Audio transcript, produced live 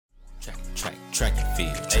track and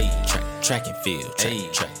field, track and field, track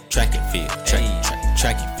and field, track and field,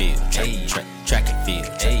 track and field, track and field,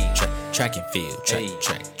 track and field,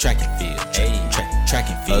 track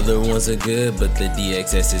and field. Other ones are good, but the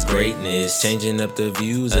DXS is greatness, changing up the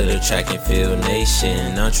views of the track and field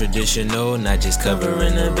nation. Non-traditional, not just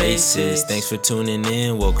covering the bases. Thanks for tuning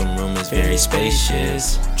in. Welcome room is very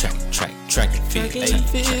spacious. Track and field, track and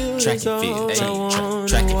field, track and field,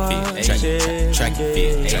 track and field, track and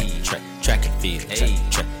field, track and field,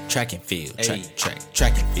 track and field,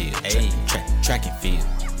 track and field.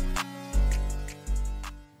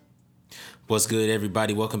 What's good,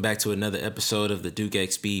 everybody? Welcome back to another episode of the Duke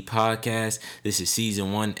XB podcast. This is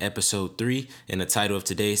season 1, episode 3, and the title of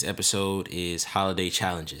today's episode is Holiday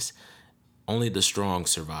Challenges. Only the strong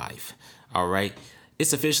survive. All right,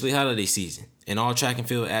 it's officially holiday season, and all track and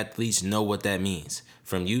field athletes know what that means.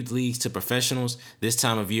 From youth leagues to professionals, this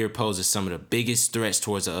time of year poses some of the biggest threats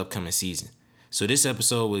towards the upcoming season. So this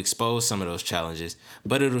episode will expose some of those challenges,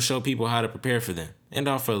 but it'll show people how to prepare for them and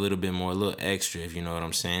offer a little bit more, a little extra, if you know what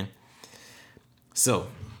I'm saying. So,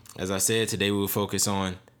 as I said, today we will focus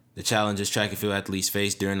on the challenges track and field athletes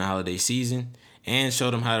face during the holiday season and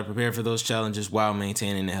show them how to prepare for those challenges while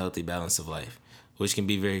maintaining a healthy balance of life, which can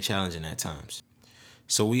be very challenging at times.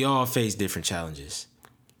 So we all face different challenges,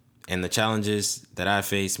 and the challenges that I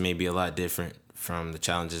face may be a lot different from the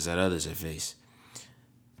challenges that others have faced.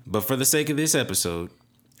 But for the sake of this episode,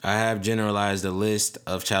 I have generalized a list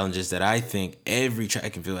of challenges that I think every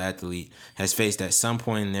track and field athlete has faced at some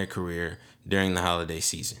point in their career during the holiday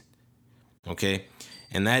season. Okay?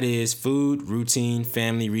 And that is food, routine,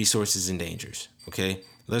 family, resources, and dangers. Okay?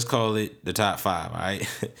 Let's call it the top 5, all right?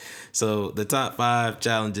 So the top 5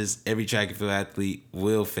 challenges every track and field athlete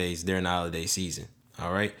will face during the holiday season.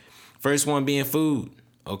 All right? First one being food.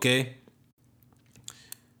 Okay?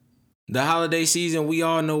 The holiday season, we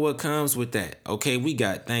all know what comes with that. Okay, we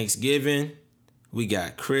got Thanksgiving, we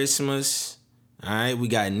got Christmas, all right, we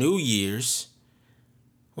got New Year's.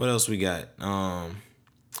 What else we got?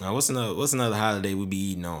 What's another holiday we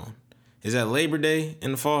be eating on? Is that Labor Day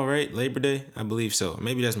in the fall, right? Labor Day? I believe so.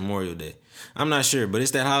 Maybe that's Memorial Day. I'm not sure, but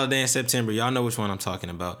it's that holiday in September. Y'all know which one I'm talking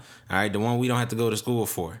about. All right, the one we don't have to go to school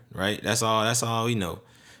for, right? That's all we know.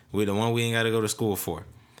 We're the one we ain't got to go to school for.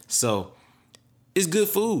 So, it's good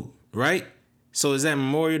food. Right? So is that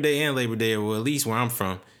Memorial Day and Labor Day, or at least where I'm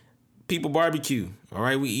from, people barbecue. All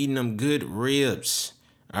right? We eating them good ribs.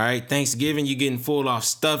 All right? Thanksgiving, you getting full off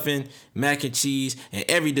stuffing, mac and cheese, and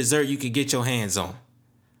every dessert you could get your hands on.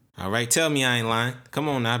 All right? Tell me I ain't lying. Come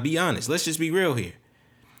on now, be honest. Let's just be real here.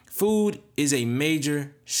 Food is a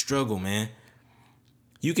major struggle, man.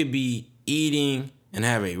 You could be eating and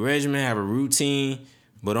have a regimen, have a routine,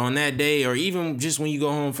 but on that day, or even just when you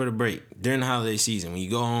go home for the break during the holiday season, when you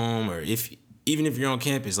go home, or even if you're on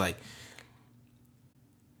campus, like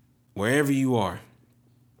wherever you are,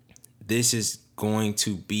 this is going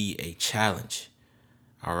to be a challenge.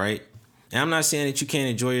 All right. And I'm not saying that you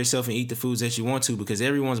can't enjoy yourself and eat the foods that you want to, because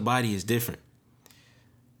everyone's body is different.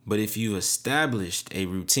 But if you've established a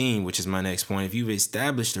routine, which is my next point, if you've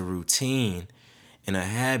established a routine and a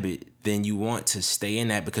habit, then you want to stay in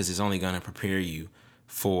that, because it's only going to prepare you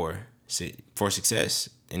for success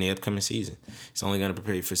in the upcoming season. It's only going to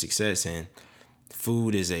prepare you for success, and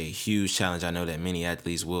food is a huge challenge I know that many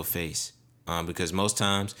athletes will face, because most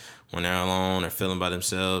times when they're alone or feeling by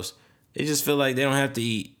themselves, they just feel like they don't have to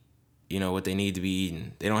eat, what they need to be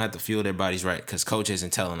eating. They don't have to fuel their bodies right, because coach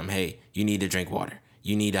isn't telling them, hey, you need to drink water,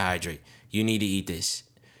 you need to hydrate, you need to eat this.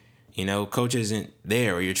 Coach isn't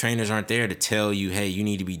there, or your trainers aren't there to tell you, hey, you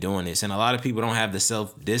need to be doing this. And a lot of people don't have the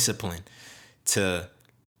self-discipline to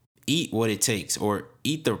eat what it takes or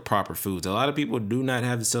eat the proper foods. A lot of people do not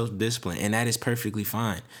have the self-discipline, and that is perfectly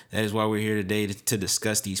fine. That is why we're here today to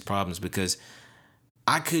discuss these problems, because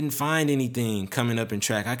I couldn't find anything coming up in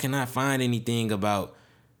track. I cannot find anything about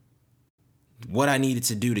what I needed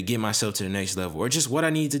to do to get myself to the next level, or just what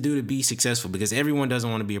I need to do to be successful, because everyone doesn't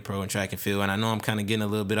want to be a pro in track and field. And I know I'm kind of getting a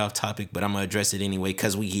little bit off topic, but I'm going to address it anyway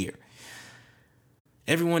because we here.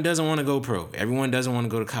 Everyone doesn't want to go pro. Everyone doesn't want to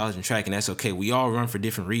go to college and track, and that's okay. We all run for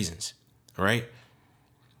different reasons, all right?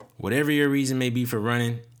 Whatever your reason may be for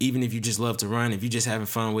running, even if you just love to run, if you're just having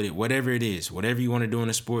fun with it, whatever it is, whatever you want to do in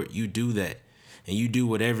a sport, you do that. And you do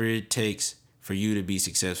whatever it takes for you to be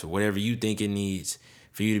successful, whatever you think it needs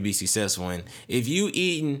for you to be successful. And if you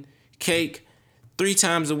eating cake 3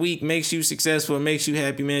 times a week makes you successful and makes you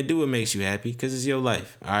happy, man, do what makes you happy, because it's your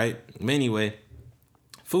life, all right? But anyway,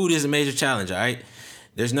 food is a major challenge, all right?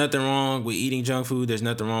 There's nothing wrong with eating junk food. There's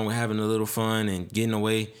nothing wrong with having a little fun and getting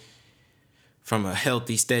away from a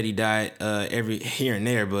healthy, steady diet every here and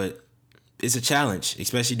there. But it's a challenge,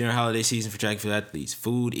 especially during holiday season for track and field athletes.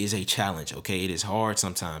 Food is a challenge, okay? It is hard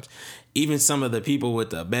sometimes. Even some of the people with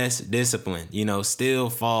the best discipline, still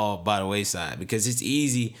fall by the wayside because it's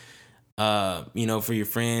easy, for your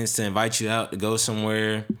friends to invite you out to go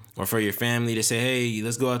somewhere, or for your family to say, hey,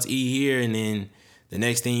 let's go out to eat here. And then the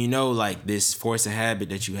next thing you know, like this force of habit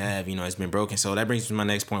that you have, has been broken. So that brings me to my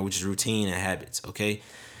next point, which is routine and habits, okay?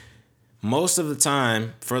 Most of the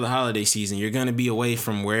time for the holiday season, you're going to be away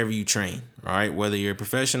from wherever you train, all right? Whether you're a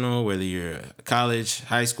professional, whether you're college,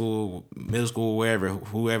 high school, middle school, wherever,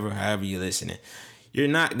 whoever, however you're listening, you're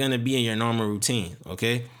not going to be in your normal routine,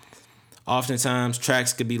 okay? Oftentimes,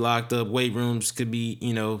 tracks could be locked up, weight rooms could be,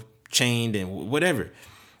 chained and whatever.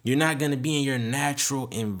 You're not going to be in your natural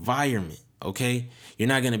environment, okay? You're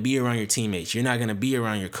not going to be around your teammates. You're not going to be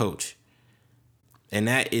around your coach. And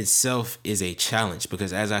that itself is a challenge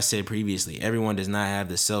because, as I said previously, everyone does not have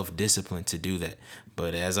the self-discipline to do that.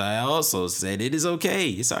 But as I also said, it is okay.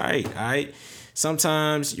 It's all right?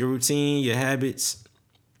 Sometimes your routine, your habits,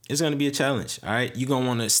 it's going to be a challenge, all right? You're going to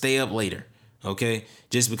want to stay up later, okay?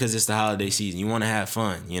 Just because it's the holiday season. You want to have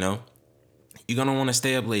fun, You're going to want to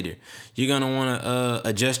stay up later. You're going to want to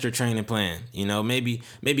adjust your training plan.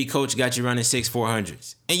 Maybe coach got you running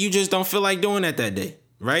 6-400s and you just don't feel like doing that day,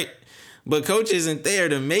 right? But coach isn't there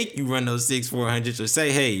to make you run those 6-400s or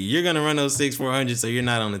say, hey, you're going to run those 6-400s so you're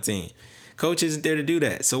not on the team. Coach isn't there to do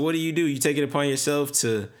that. So what do? You take it upon yourself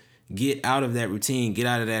to get out of that routine, get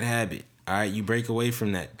out of that habit. All right, you break away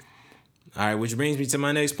from that. All right, which brings me to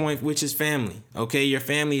my next point, which is family. Okay, your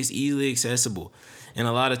family is easily accessible. And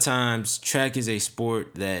a lot of times, track is a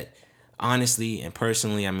sport that, honestly and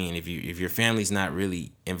personally, if your family's not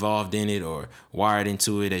really involved in it or wired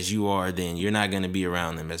into it as you are, then you're not going to be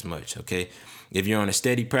around them as much, okay? If you're on a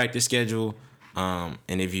steady practice schedule, and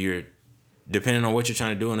if you're depending on what you're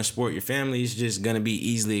trying to do in a sport, your family is just going to be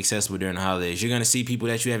easily accessible during the holidays. You're going to see people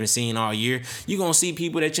that you haven't seen all year. You're going to see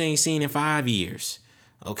people that you ain't seen in 5 years,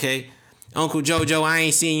 okay? Uncle JoJo, I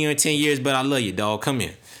ain't seen you in 10 years, but I love you, dog. Come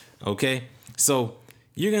here, okay? So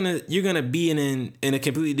you're gonna be in a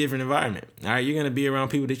completely different environment. All right, you're gonna be around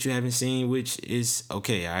people that you haven't seen, which is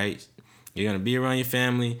okay. All right, you're gonna be around your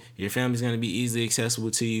family. Your family's gonna be easily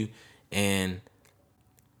accessible to you, and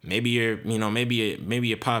maybe your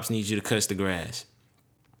pops needs you to cut the grass.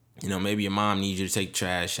 Maybe your mom needs you to take the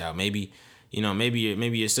trash out. Maybe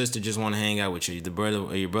your sister just want to hang out with you. The brother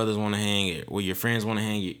or your brothers want to hang, or your friends want to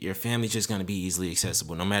hang. Your family's just gonna be easily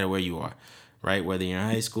accessible, no matter where you are, right? Whether you're in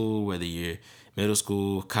high school, whether you're middle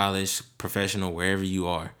school, college, professional, wherever you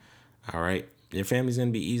are, all right? Your family's going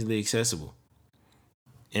to be easily accessible.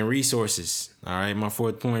 And resources, all right? My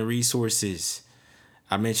fourth point, resources.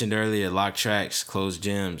 I mentioned earlier, locked tracks, closed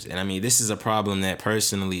gyms. And this is a problem that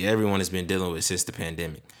personally everyone has been dealing with since the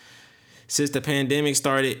pandemic. Since the pandemic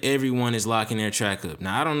started, everyone is locking their track up.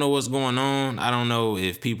 Now, I don't know what's going on. I don't know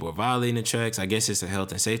if people are violating the tracks. I guess it's a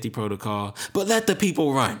health and safety protocol. But let the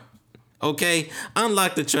people run. Okay,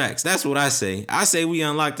 unlock the tracks. That's what I say. I say we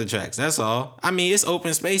unlock the tracks. That's all. It's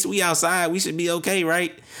open space. We outside. We should be okay,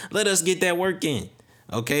 right? Let us get that work in.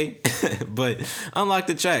 Okay, but unlock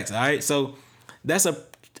the tracks. All right. So that's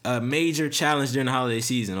a major challenge during the holiday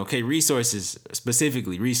season. Okay, resources,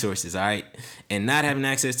 specifically resources. All right, and not having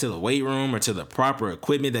access to the weight room or to the proper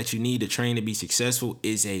equipment that you need to train to be successful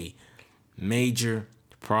is a major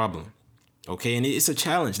problem. Okay, and it's a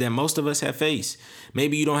challenge that most of us have faced.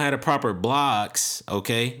 Maybe you don't have the proper blocks,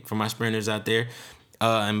 okay, for my sprinters out there.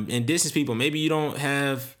 And distance people, maybe you don't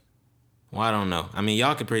have, well, I don't know.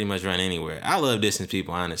 Y'all can pretty much run anywhere. I love distance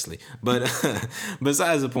people, honestly. But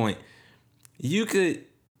besides the point, you could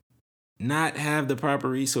not have the proper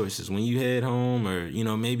resources when you head home, or,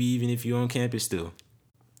 maybe even if you're on campus still.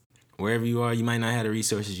 Wherever you are, you might not have the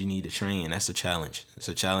resources you need to train. That's a challenge. It's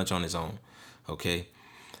a challenge on its own, okay?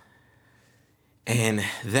 And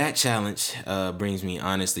that challenge brings me,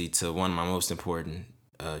 honestly, to one of my most important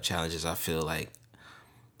challenges I feel like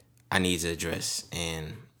I need to address,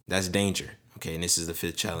 and that's danger. Okay, and this is the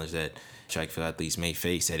fifth challenge that track field athletes may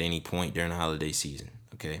face at any point during the holiday season.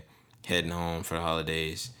 Okay, heading home for the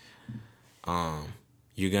holidays,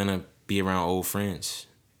 you're gonna be around old friends.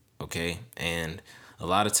 Okay, and a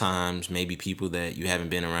lot of times, maybe people that you haven't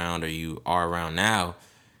been around or you are around now,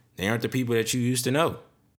 they aren't the people that you used to know.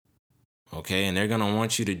 Okay, and they're going to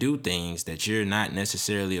want you to do things that you're not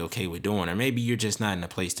necessarily okay with doing, or maybe you're just not in a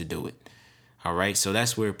place to do it. All right, so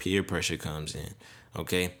that's where peer pressure comes in.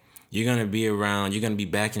 Okay, you're going to be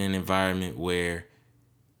back in an environment where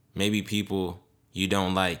maybe people you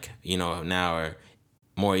don't like, now are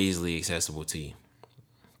more easily accessible to you.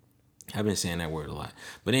 I've been saying that word a lot.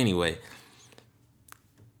 But anyway,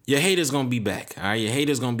 your haters gonna be back. All right, your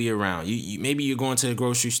haters gonna be around. You maybe you're going to the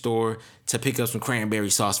grocery store to pick up some cranberry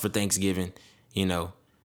sauce for Thanksgiving, you know,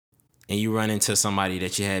 and you run into somebody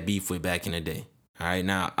that you had beef with back in the day. All right,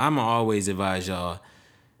 now I'ma always advise y'all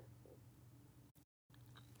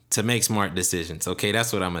to make smart decisions. Okay,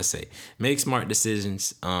 that's what I'm gonna say. Make smart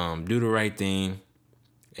decisions. Do the right thing,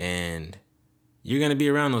 and you're gonna be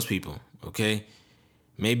around those people. Okay,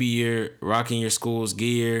 maybe you're rocking your school's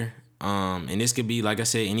gear. And this could be, like I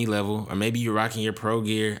said, any level, or maybe you're rocking your pro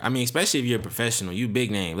gear. I mean, especially if you're a professional, you big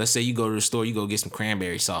name. Let's say you go to the store, you go get some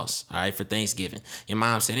cranberry sauce, all right, for Thanksgiving. Your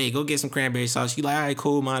mom said, "Hey, go get some cranberry sauce." You like, "All right,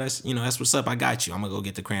 cool, ma. That's what's up. I got you. I'm gonna go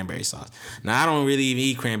get the cranberry sauce." Now, I don't really even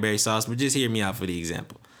eat cranberry sauce, but just hear me out for the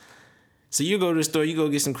example. So you go to the store, you go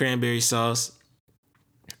get some cranberry sauce,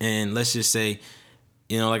 and let's just say,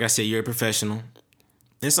 like I said, you're a professional.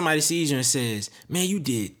 And somebody sees you and says, "Man, you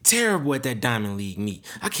did terrible at that Diamond League meet.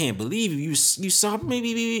 I can't believe you saw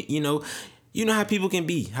maybe you know how people can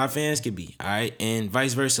be, how fans can be, all right? And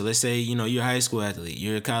vice versa. Let's say, you're a high school athlete,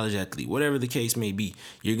 you're a college athlete, whatever the case may be.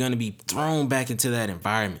 You're going to be thrown back into that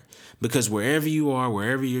environment because wherever you are,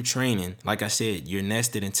 wherever you're training, like I said, you're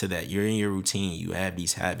nested into that. You're in your routine. You have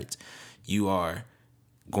these habits. You are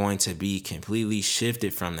going to be completely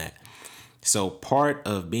shifted from that. So part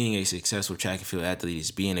of being a successful track and field athlete is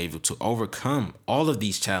being able to overcome all of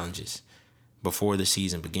these challenges before the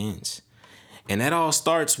season begins. And that all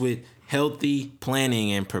starts with healthy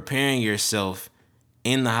planning and preparing yourself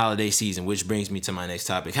in the holiday season, which brings me to my next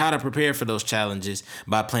topic: how to prepare for those challenges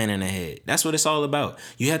by planning ahead. That's what it's all about.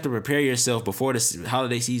 You have to prepare yourself before the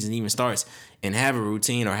holiday season even starts and have a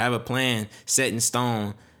routine or have a plan set in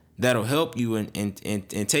stone that'll help you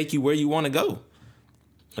and take you where you want to go.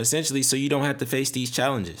 Essentially, so you don't have to face these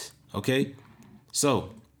challenges, okay?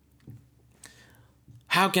 So,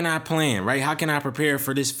 how can I plan, right? How can I prepare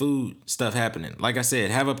for this food stuff happening? Like I said,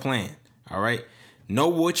 have a plan, all right? Know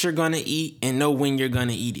what you're going to eat and know when you're going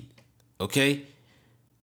to eat it, okay?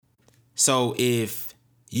 So, if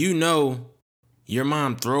you know your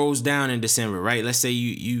mom throws down in December, right? Let's say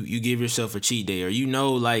you give yourself a cheat day,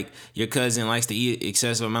 or like your cousin likes to eat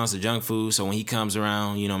excessive amounts of junk food. So when he comes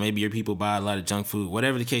around, maybe your people buy a lot of junk food,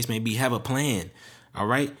 whatever the case may be, have a plan. All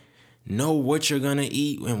right. Know what you're going to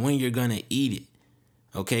eat and when you're going to eat it.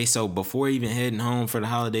 Okay. So before even heading home for the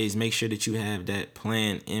holidays, make sure that you have that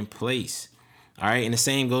plan in place. All right. And the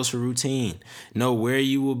same goes for routine. Know where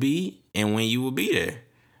you will be and when you will be there.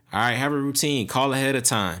 All right. Have a routine. Call ahead of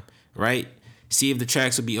time. Right. See if the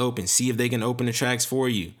tracks will be open. See if they can open the tracks for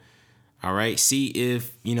you. All right. See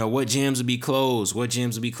if, what gyms will be closed. What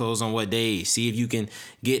gyms will be closed on what days. See if you can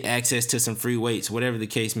get access to some free weights, whatever the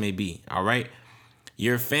case may be. All right.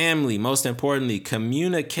 Your family, most importantly,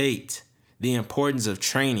 communicate the importance of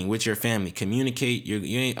training with your family. Communicate.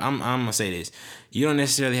 I'm going to say this. You don't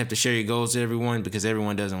necessarily have to share your goals to everyone because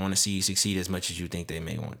everyone doesn't want to see you succeed as much as you think they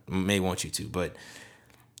may want you to. But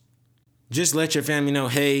just let your family know,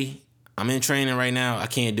 hey, I'm in training right now. I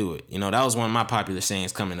can't do it. That was one of my popular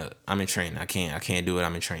sayings coming up. I'm in training. I can't do it.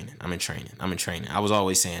 I'm in training. I'm in training. I'm in training. I was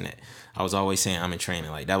always saying that. I was always saying I'm in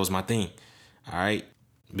training. Like, that was my thing. All right.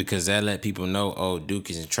 Because that let people know, oh, Duke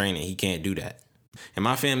is in training. He can't do that. And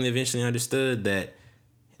my family eventually understood that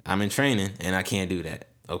I'm in training and I can't do that.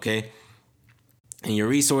 Okay. And your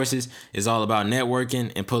resources is all about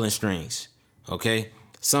networking and pulling strings. Okay.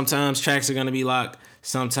 Sometimes tracks are going to be locked.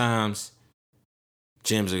 Sometimes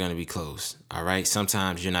gyms are going to be closed. All right.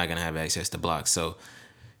 Sometimes you're not going to have access to blocks. So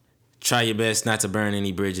try your best not to burn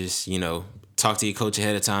any bridges. Talk to your coach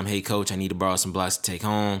ahead of time. Hey, coach, I need to borrow some blocks to take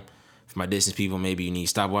home. For my distance people, maybe you need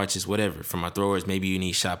stopwatches, whatever. For my throwers, maybe you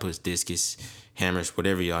need shot puts, discus, hammers,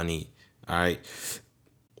 whatever y'all need. All right.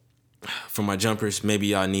 For my jumpers, maybe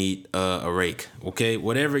y'all need a rake. Okay.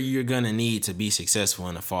 Whatever you're going to need to be successful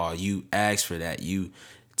in the fall, you ask for that. You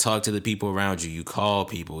talk to the people around you. You call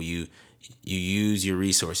people. You use your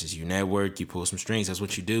resources. You network. You pull some strings. That's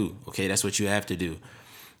what you do. Okay. That's what you have to do.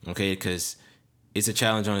 Okay. Because it's a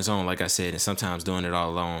challenge on its own, like I said. And sometimes doing it all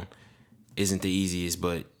alone isn't the easiest,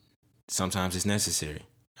 but sometimes it's necessary.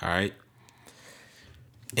 All right.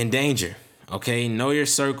 And danger. Okay. Know your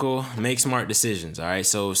circle. Make smart decisions. All right.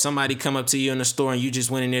 So if somebody come up to you in the store and you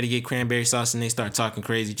just went in there to get cranberry sauce and they start talking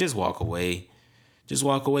crazy, just walk away. Just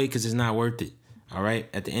walk away because it's not worth it. All right.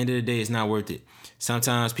 At the end of the day, it's not worth it.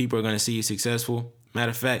 Sometimes people are going to see you successful.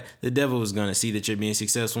 Matter of fact, the devil is going to see that you're being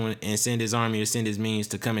successful and send his army or send his minions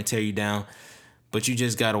to come and tear you down. But you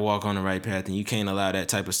just got to walk on the right path, and you can't allow that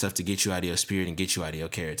type of stuff to get you out of your spirit and get you out of your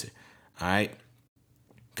character. All right.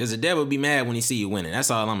 Because the devil be mad when he see you winning.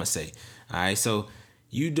 That's all I'm going to say. All right. So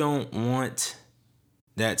you don't want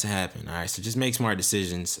that to happen. All right. So just make smart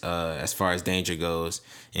decisions as far as danger goes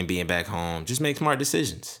and being back home. Just make smart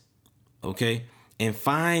decisions. Okay. And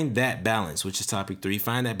find that balance, which is topic 3.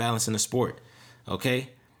 Find that balance in the sport. Okay.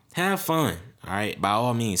 Have fun. All right. By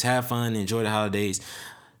all means, have fun. Enjoy the holidays.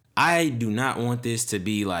 I do not want this to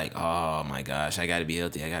be like, oh my gosh, I got to be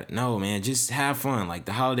healthy. No, man, just have fun. Like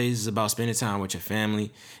the holidays is about spending time with your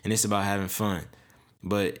family and it's about having fun.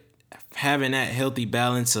 But having that healthy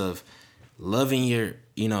balance of loving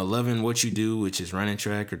loving what you do, which is running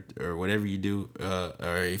track or whatever you do,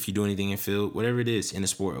 or if you do anything in field, whatever it is in the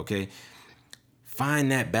sport, okay?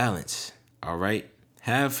 Find that balance, all right?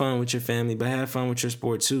 Have fun with your family, but have fun with your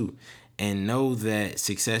sport too. And know that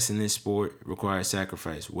success in this sport requires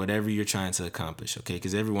sacrifice, whatever you're trying to accomplish, okay?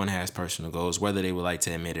 Because everyone has personal goals, whether they would like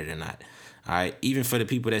to admit it or not. All right. Even for the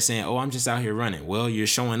people that saying, "Oh, I'm just out here running." Well, you're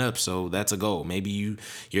showing up, so that's a goal. Maybe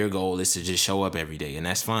your goal is to just show up every day, and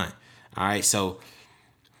that's fine. All right. So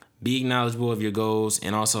be knowledgeable of your goals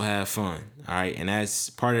and also have fun. All right. And that's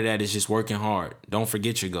part of that is just working hard. Don't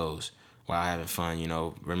forget your goals while having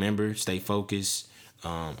fun. Remember, stay focused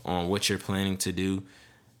on what you're planning to do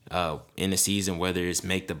in the season, whether it's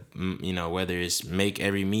make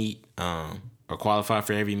every meet or qualify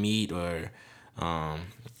for every meet or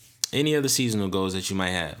any other seasonal goals that you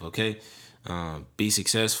might have. Okay. Be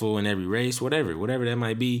successful in every race, whatever that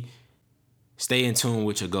might be. Stay in tune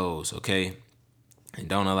with your goals. Okay. And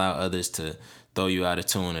don't allow others to throw you out of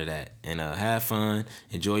tune of that. And have fun.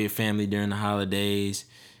 Enjoy your family during the holidays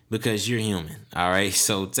because you're human. All right.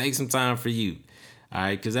 So take some time for you. All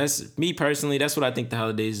right. Because that's me personally. That's what I think the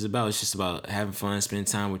holidays is about. It's just about having fun, spending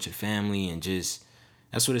time with your family, and just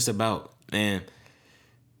that's what it's about. And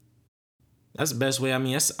that's the best way. I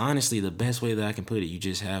mean, that's honestly the best way that I can put it. You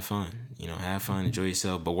just have fun. Have fun, enjoy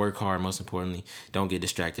yourself, but work hard. Most importantly, don't get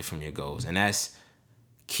distracted from your goals. And that's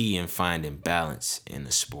key in finding balance in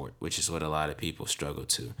the sport, which is what a lot of people struggle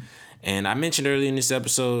to. And I mentioned earlier in this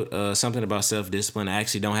episode something about self-discipline. I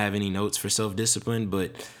actually don't have any notes for self-discipline,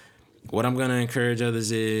 but what I'm going to encourage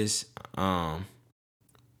others is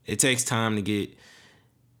it takes time to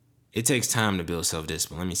build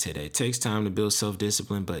self-discipline. Let me say that. It takes time to build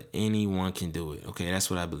self-discipline, but anyone can do it. Okay, that's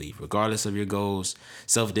what I believe. Regardless of your goals,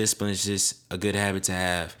 self-discipline is just a good habit to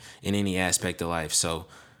have in any aspect of life. So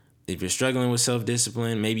if you're struggling with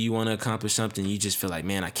self-discipline, maybe you want to accomplish something, you just feel like,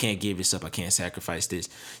 man, I can't give this up. I can't sacrifice this.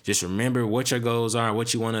 Just remember what your goals are,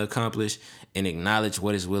 what you want to accomplish, and acknowledge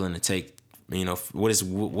what is willing to take, what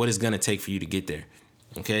is going to take for you to get there.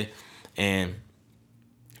 Okay? And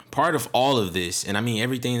part of all of this, and I mean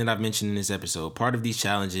everything that I've mentioned in this episode, part of these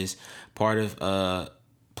challenges, part of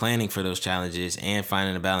planning for those challenges and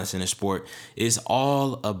finding a balance in the sport is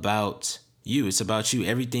all about you. It's about you.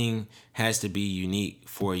 Everything has to be unique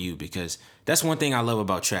for you because that's one thing I love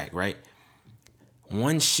about track, right?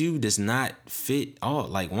 One shoe does not fit all.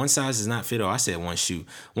 Like one size does not fit all. I said one shoe.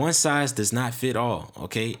 One size does not fit all,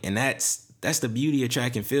 okay? And that's the beauty of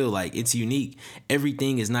track and field. Like it's unique.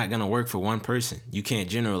 Everything is not going to work for one person. You can't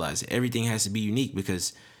generalize it. Everything has to be unique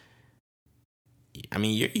because, I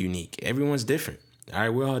mean, you're unique. Everyone's different. All right,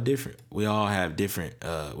 we're all different. We all have different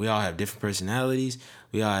personalities.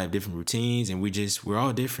 We all have different routines, and we're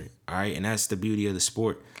all different. All right, and that's the beauty of the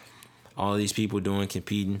sport. All these people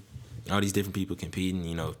competing, all these different people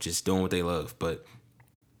competing, just doing what they love. But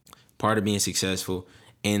part of being successful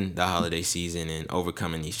in the holiday season and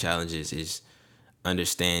overcoming these challenges is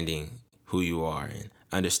understanding who you are and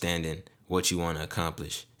understanding what you want to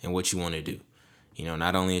accomplish and what you want to do.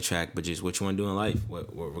 Not only in track, but just what you want to do in life,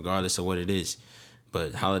 regardless of what it is.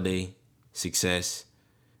 But holiday success,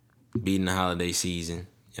 beating the holiday season,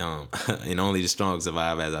 and only the strong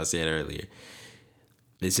survive, as I said earlier.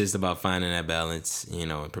 It's just about finding that balance,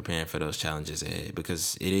 and preparing for those challenges ahead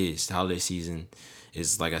because it is. The holiday season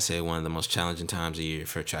is, like I said, one of the most challenging times of year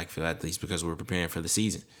for track and field athletes because we're preparing for the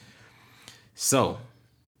season. So,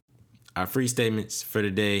 our free statements for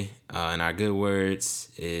today and our good words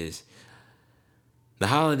is the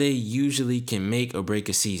holiday usually can make or break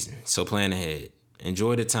a season, so plan ahead.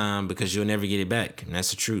 Enjoy the time because you'll never get it back, and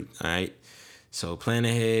that's the truth, all right? So plan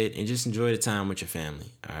ahead and just enjoy the time with your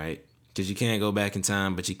family, all right? Because you can't go back in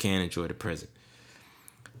time, but you can enjoy the present.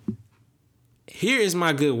 Here is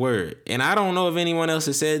my good word, and I don't know if anyone else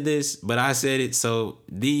has said this, but I said it, so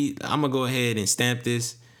I'm going to go ahead and stamp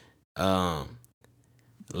this.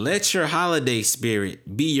 Let your holiday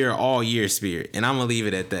spirit be your all-year spirit, and I'm going to leave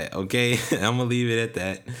it at that, okay? I'm going to leave it at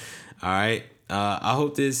that, all right? I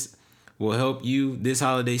hope this will help you this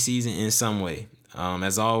holiday season in some way.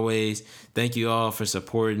 As always, thank you all for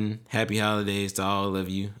supporting. Happy holidays to all of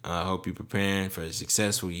you. I hope you're preparing for a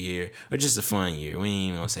successful year or just a fun year. We ain't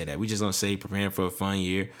even gonna say that. We just gonna say preparing for a fun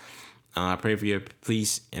year. I pray for your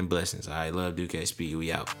peace and blessings. I love Duke XP.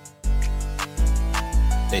 We out.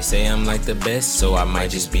 They say I'm like the best, so I might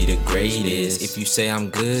just be the greatest. If you say I'm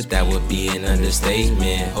good, that would be an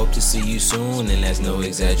understatement. Hope to see you soon, and that's no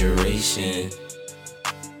exaggeration.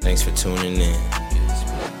 Thanks for tuning in.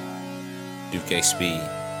 Duke XP.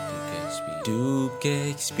 Duke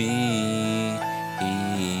XP.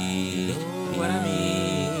 You know what I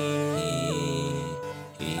mean?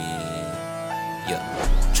 Yeah.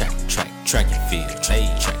 Track and field.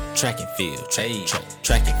 Track and field. Track and field.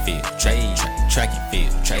 Track and field. Track and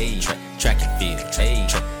field. Track and field.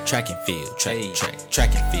 Track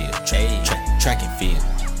and field. Track and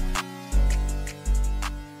field.